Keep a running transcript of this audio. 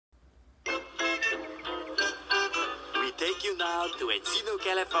now to Encino,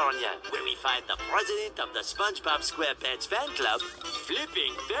 California, where we find the president of the SpongeBob SquarePants fan club,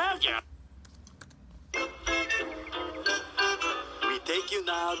 flipping burger. We take you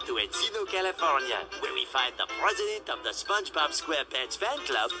now to Encino, California, where we find the president of the SpongeBob SquarePants fan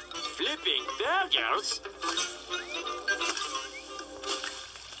club, flipping burgers.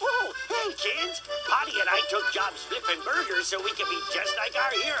 Oh, hey, kids. Potty and I took jobs flipping burgers so we can be just like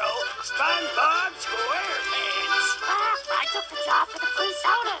our hero, SpongeBob SquarePants. I took the job for the free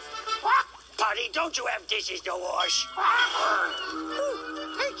sodas. Potty, don't you have dishes to wash?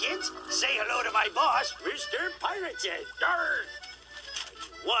 Hey, kids. Say hello to my boss, Mr. Pirate Head.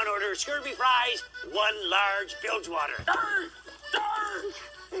 One order of Scurvy fries, one large Bilgewater.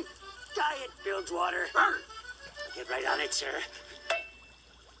 Diet Bilgewater. Get right on it, sir.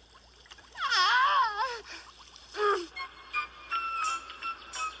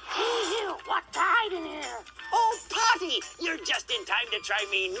 Hey, you, what died in here? Oh, Potty, you're just in time to try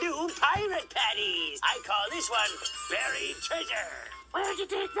me new pirate patties. I call this one Buried Treasure. Where'd you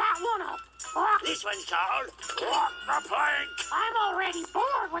dig that one up? This one's called Walk the Plank. I'm already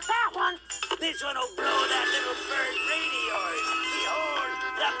bored with that one. This one will blow that little bird brain of yours. Behold,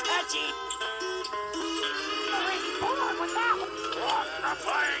 the patchy. Already bored with that one. Walk the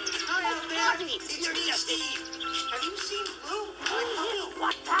plank. Potty, you're just in. Have you seen Blue? Hey, you,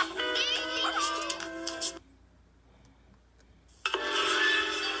 what the?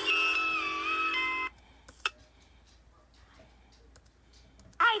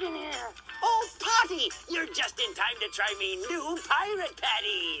 In here. Oh, Potty, you're just in time to try me new pirate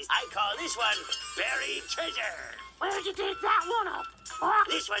patties. I call this one Buried Treasure. Where'd you dig that one up?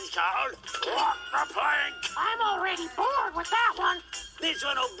 This one's called Walk the Plank. I'm already bored with that one. This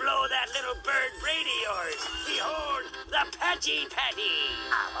one will blow that little bird brain of yours. Behold, the Patchy Patty.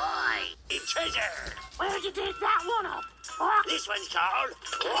 Ahoy. Treasure. Where'd you dig that one up? This one's called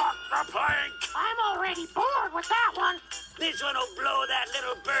Walk the Plank. I'm already bored with that one. This one will blow that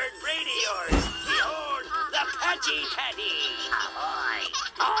little bird brain of yours. Behold, the Patchy Patty. Ahoy.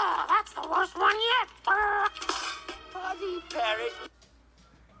 Oh, that's the worst one yet. Potty Parrot.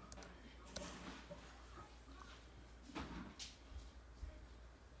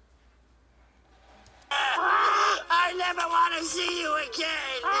 I never want to see you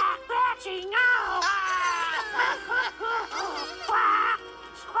again.